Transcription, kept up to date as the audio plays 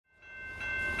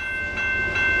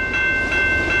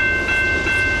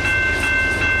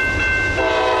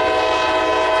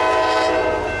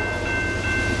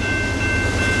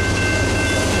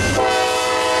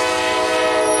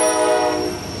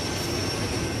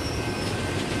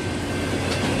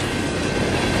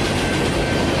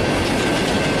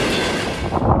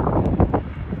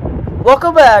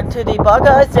Welcome back to the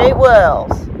Buckeye State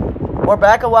Wells. We're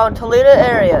back around Toledo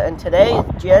area, and today is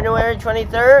January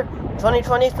 23rd,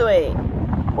 2023.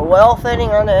 We're well fitting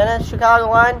on the NS Chicago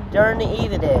line during the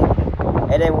evening,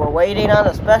 and then we're waiting on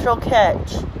a special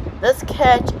catch. This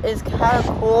catch is kind of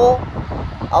cool.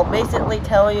 I'll basically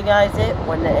tell you guys it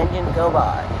when the engines go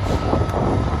by.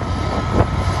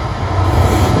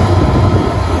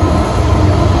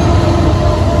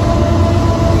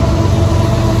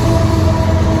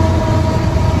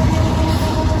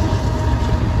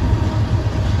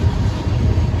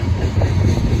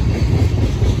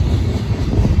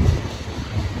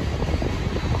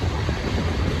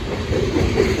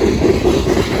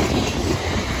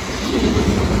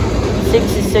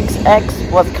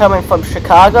 66X was coming from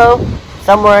Chicago,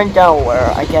 somewhere in Delaware.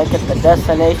 I can't get the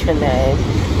destination name,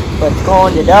 but it's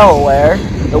going to Delaware.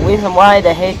 The reason why the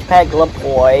Hagap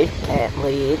Lloyd can't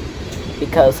lead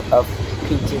because of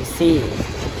PTC.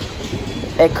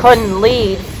 It couldn't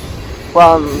lead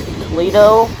from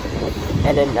Toledo,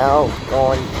 and then now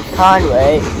going to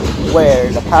Conway, where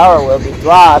the power will be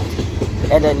dropped,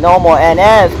 and then normal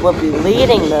NS will be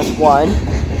leading this one,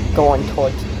 going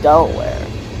towards Delaware.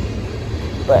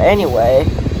 But anyway,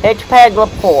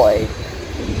 Hagap Lloyd,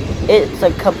 it's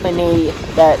a company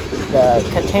that the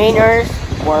containers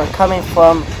were coming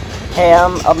from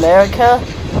Ham, America.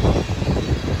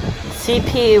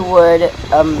 CP would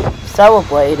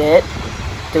celebrate it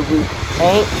to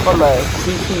repaint from a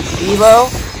CP0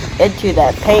 into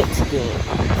that paint scheme.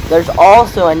 There's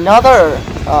also another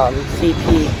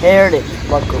CP Heritage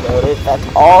locomotive that's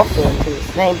also into the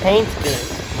same paint scheme.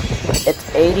 It's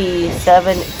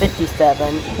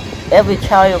 8757, every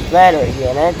child battery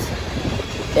unit.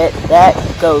 That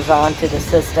goes on to the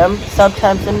system,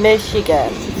 sometimes in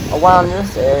Michigan, around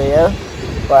this area,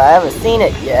 but I haven't seen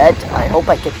it yet. I hope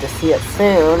I get to see it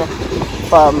soon.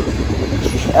 From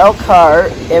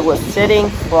Elkhart, it was sitting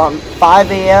from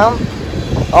 5 a.m.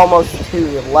 almost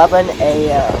to 11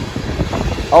 a.m.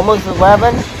 Almost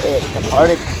 11, it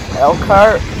departed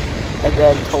Elkhart. And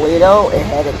then Toledo, it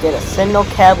had to get a single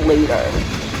cab leader.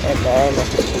 And then,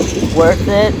 worth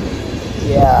it?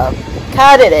 Yeah,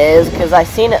 kinda it is, because I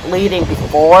seen it leading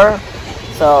before.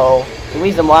 So, the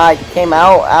reason why I came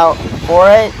out for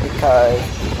it, because,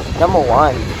 number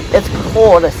one, it's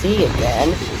cool to see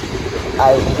again.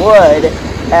 I would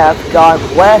have gone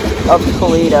west of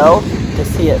Toledo to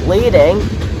see it leading,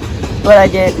 but I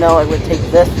didn't know it would take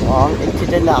this long into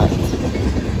the night.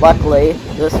 Luckily,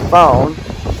 this phone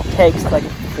takes like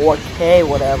 4K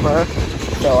whatever,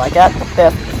 so I got the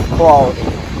best quality.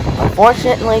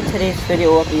 Unfortunately, today's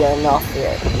video will be enough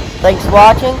here. Thanks for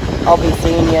watching. I'll be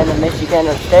seeing you in the Michigan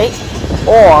State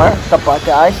or the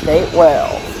Buckeye State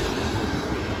Well.